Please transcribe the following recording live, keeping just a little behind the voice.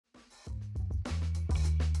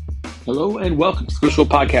Hello and welcome to the Crucial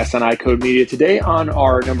Podcast on iCode Media. Today on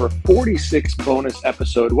our number 46 bonus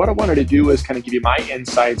episode, what I wanted to do is kind of give you my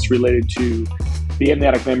insights related to the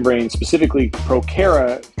amniotic membrane, specifically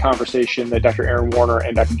Prokera conversation that Dr. Aaron Warner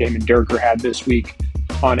and Dr. Damon Durker had this week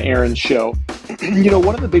on Aaron's show.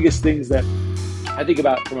 One of the biggest things that I think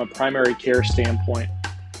about from a primary care standpoint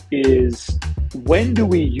is when do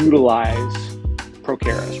we utilize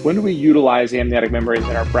Prokeras? When do we utilize amniotic membranes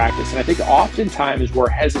in our practice? And I think oftentimes we're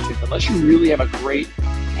hesitant, unless you really have a great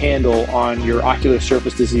handle on your ocular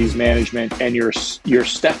surface disease management and your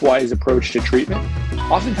stepwise approach to treatment.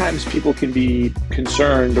 Oftentimes people can be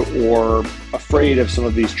concerned or afraid of some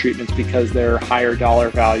of these treatments because they're higher dollar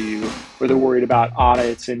value, or they're worried about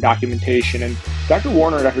audits and documentation. And Dr.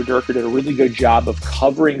 Warner and Dr. Durker did a really good job of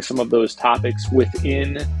covering some of those topics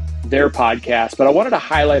within their podcast. But I wanted to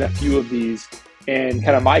highlight a few of these and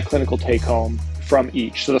kind of my clinical take home from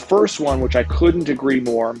each. So the first one, which I couldn't agree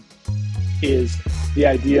more, is the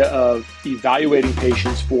idea of evaluating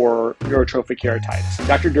patients for neurotrophic keratitis. And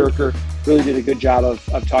Dr. Durker really did a good job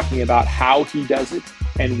of talking about how he does it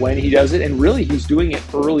and when he does it. And really, he's doing it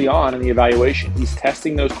early on in the evaluation. He's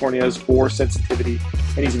testing those corneas for sensitivity,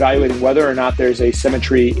 and he's evaluating whether or not there's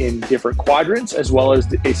asymmetry in different quadrants, as well as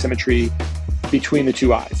the asymmetry between the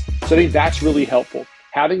two eyes. So I think that's really helpful.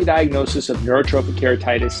 Having a diagnosis of neurotrophic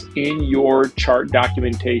keratitis in your chart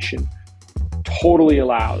documentation totally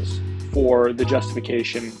allows for the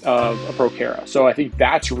justification of a Prokera. So I think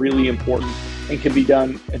that's really important and can be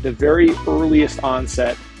done at the very earliest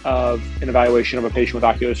onset of an evaluation of a patient with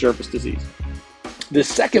ocular surface disease. The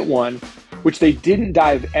second one, which they didn't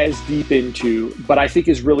dive as deep into, but I think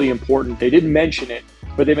is really important, they didn't mention it,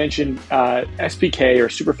 but they mentioned SPK, or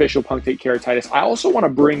superficial punctate keratitis. I also want to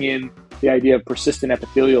bring in the idea of persistent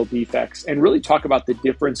epithelial defects and really talk about the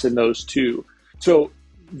difference in those two. So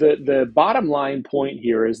the bottom line point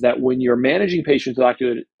here is that when you're managing patients with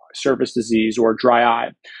ocular surface disease or dry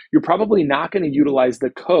eye, you're probably not going to utilize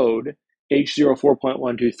the code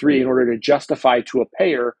H04.123 in order to justify to a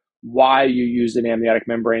payer why you used an amniotic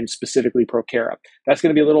membrane, specifically Prokera. That's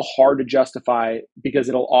going to be a little hard to justify because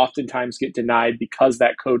it'll oftentimes get denied because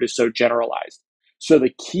that code is so generalized. So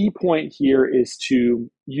the key point here is to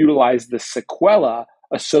utilize the sequela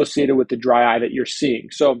associated with the dry eye that you're seeing.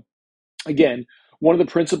 So again, one of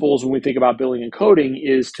the principles when we think about billing and coding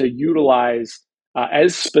is to utilize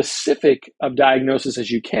as specific of diagnosis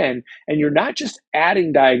as you can. And you're not just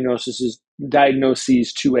adding diagnoses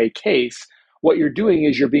to a case. What you're doing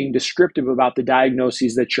is you're being descriptive about the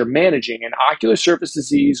diagnoses that you're managing. And ocular surface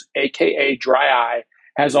disease, aka dry eye,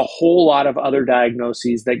 has a whole lot of other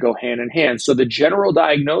diagnoses that go hand in hand. So the general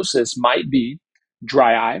diagnosis might be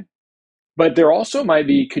dry eye, but there also might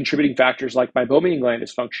be contributing factors like meibomian gland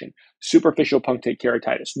dysfunction, superficial punctate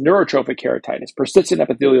keratitis, neurotrophic keratitis, persistent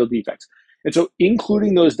epithelial defects. And so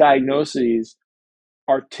including those diagnoses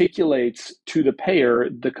articulates to the payer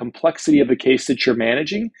the complexity of the case that you're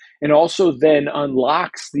managing, and also then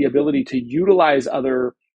unlocks the ability to utilize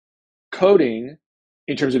other coding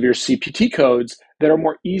in terms of your CPT codes that are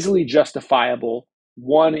more easily justifiable.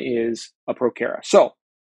 One is a Prokera. So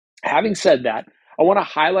having said that, I want to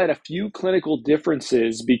highlight a few clinical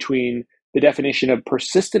differences between the definition of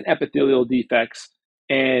persistent epithelial defects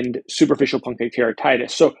and superficial punctate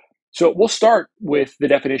keratitis. So we'll start with the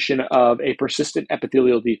definition of a persistent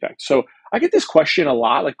epithelial defect. So I get this question a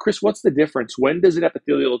lot, like, Chris, what's the difference? When does an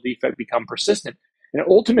epithelial defect become persistent? And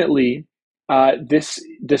ultimately, this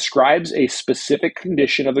describes a specific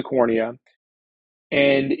condition of the cornea,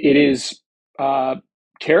 and it is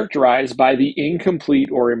characterized by the incomplete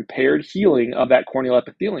or impaired healing of that corneal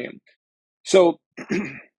epithelium. So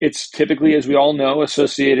it's typically, as we all know,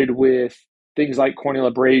 associated with things like corneal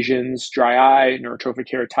abrasions, dry eye, neurotrophic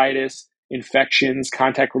keratitis, infections,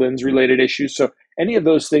 contact lens related issues. So any of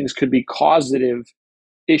those things could be causative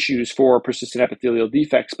issues for persistent epithelial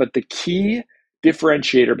defects. But the key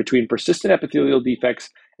differentiator between persistent epithelial defects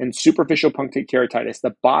and superficial punctate keratitis,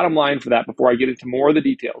 the bottom line for that, before I get into more of the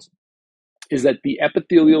details, is that the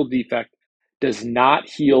epithelial defect does not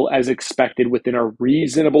heal as expected within a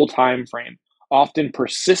reasonable time frame, often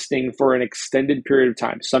persisting for an extended period of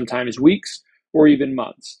time, sometimes weeks or even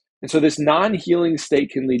months. And so this non-healing state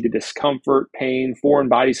can lead to discomfort, pain, foreign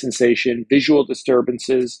body sensation, visual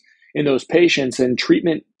disturbances in those patients, and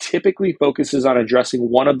treatment typically focuses on addressing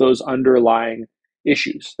one of those underlying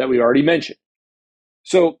issues that we already mentioned.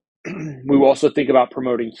 So we will also think about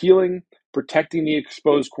promoting healing, protecting the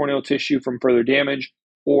exposed corneal tissue from further damage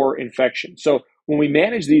or infection. So when we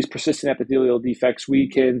manage these persistent epithelial defects, we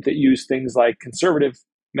can use things like conservative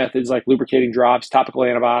methods like lubricating drops, topical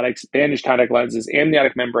antibiotics, bandaged contact lenses,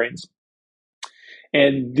 amniotic membranes.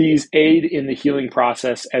 And these aid in the healing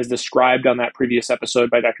process as described on that previous episode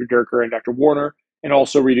by Dr. Durker and Dr. Warner, and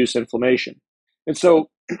also reduce inflammation. And so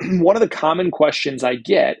one of the common questions I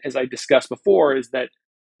get, as I discussed before, is that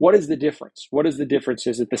what is the difference? What is the difference?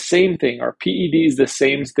 Is it the same thing? Are PEDs the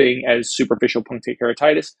same thing as superficial punctate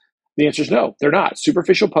keratitis? The answer is no, they're not.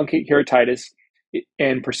 Superficial punctate keratitis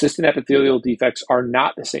and persistent epithelial defects are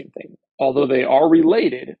not the same thing, although they are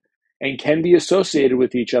related and can be associated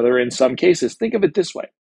with each other in some cases. Think of it this way.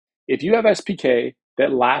 If you have SPK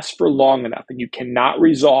that lasts for long enough and you cannot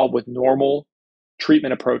resolve with normal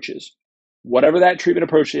treatment approaches, whatever that treatment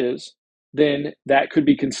approach is, then that could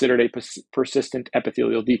be considered a persistent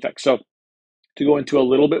epithelial defect. So to go into a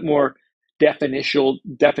little bit more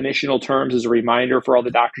definitional terms as a reminder for all the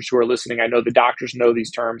doctors who are listening, I know the doctors know these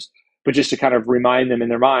terms, but just to kind of remind them in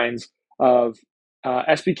their minds of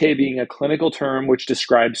SPK being a clinical term which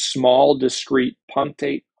describes small, discrete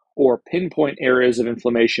punctate or pinpoint areas of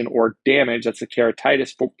inflammation or damage, that's the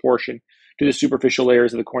keratitis portion, to the superficial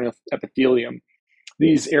layers of the corneal epithelium.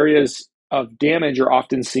 These areas of damage are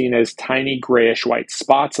often seen as tiny grayish white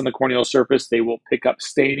spots on the corneal surface. They will pick up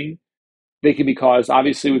staining. They can be caused,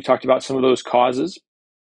 obviously, we've talked about some of those causes,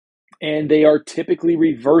 and they are typically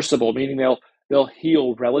reversible, meaning they'll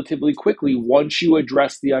heal relatively quickly once you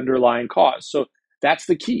address the underlying cause. So that's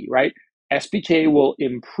the key, right? SPK will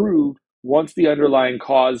improve once the underlying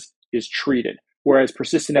cause is treated, whereas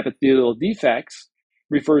persistent epithelial defects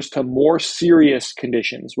refers to more serious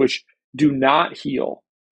conditions which do not heal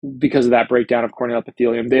because of that breakdown of corneal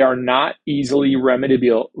epithelium. They are not easily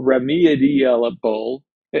remediable.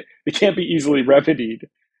 They can't be easily remedied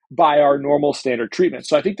by our normal standard treatment.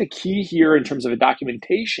 So I think the key here in terms of a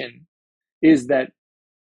documentation is that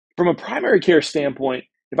from a primary care standpoint,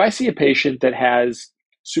 if I see a patient that has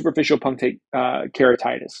superficial punctate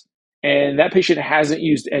keratitis, and that patient hasn't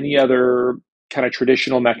used any other kind of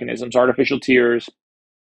traditional mechanisms, artificial tears,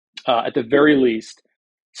 at the very least,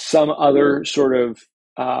 some other sort of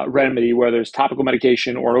remedy, whether it's topical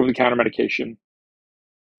medication or over-the-counter medication,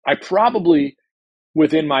 I probably,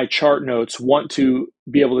 within my chart notes, want to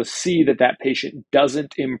be able to see that that patient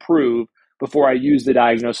doesn't improve before I use the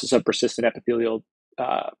diagnosis of persistent epithelial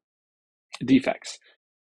defects.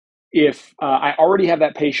 If I already have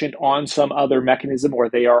that patient on some other mechanism, or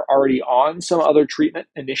they are already on some other treatment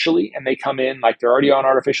initially, and they come in like they're already on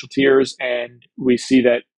artificial tears, and we see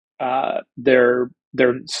that they're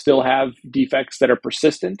still have defects that are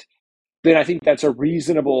persistent, then I think that's a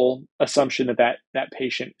reasonable assumption that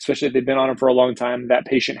patient, especially if they've been on them for a long time, that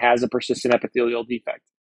patient has a persistent epithelial defect.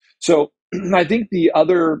 So I think the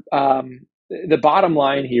bottom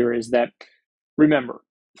line here is that, remember,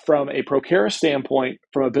 from a Prokera standpoint,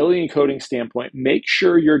 from a billing and coding standpoint, make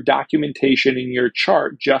sure your documentation in your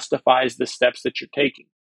chart justifies the steps that you're taking.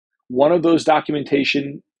 One of those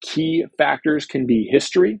documentation key factors can be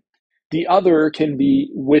history. The other can be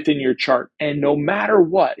within your chart. And no matter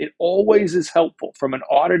what, it always is helpful from an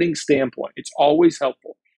auditing standpoint. It's always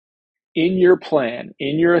helpful in your plan,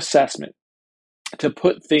 in your assessment, to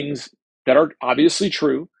put things that are obviously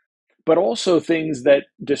true, but also things that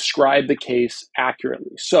describe the case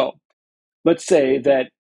accurately. So let's say that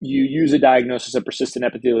you use a diagnosis of persistent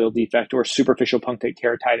epithelial defect or superficial punctate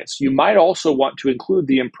keratitis. You might also want to include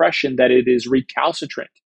the impression that it is recalcitrant,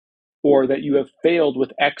 or that you have failed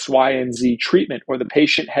with X, Y, and Z treatment, or the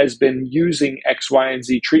patient has been using X, Y, and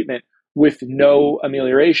Z treatment with no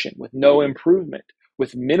amelioration, with no improvement,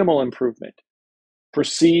 with minimal improvement.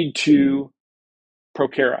 Proceed to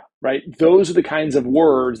Prokera, right? Those are the kinds of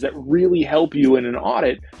words that really help you in an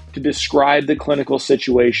audit to describe the clinical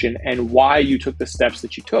situation and why you took the steps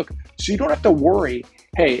that you took. So you don't have to worry,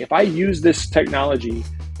 hey, if I use this technology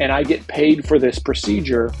and I get paid for this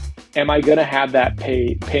procedure, am I going to have that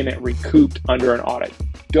payment recouped under an audit?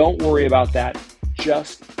 Don't worry about that.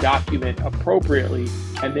 Just document appropriately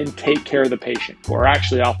and then take care of the patient. Or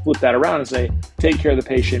actually, I'll flip that around and say, take care of the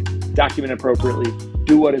patient, document appropriately,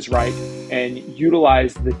 do what is right, and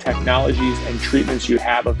utilize the technologies and treatments you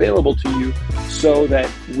have available to you so that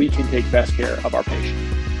we can take best care of our patient.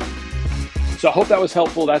 So I hope that was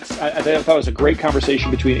helpful. I thought it was a great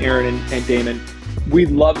conversation between Aaron and Damon.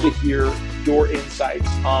 We'd love to hear your insights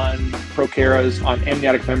on Prokeras, on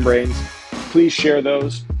amniotic membranes. Please share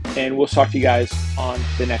those, and we'll talk to you guys on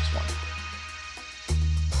the next one.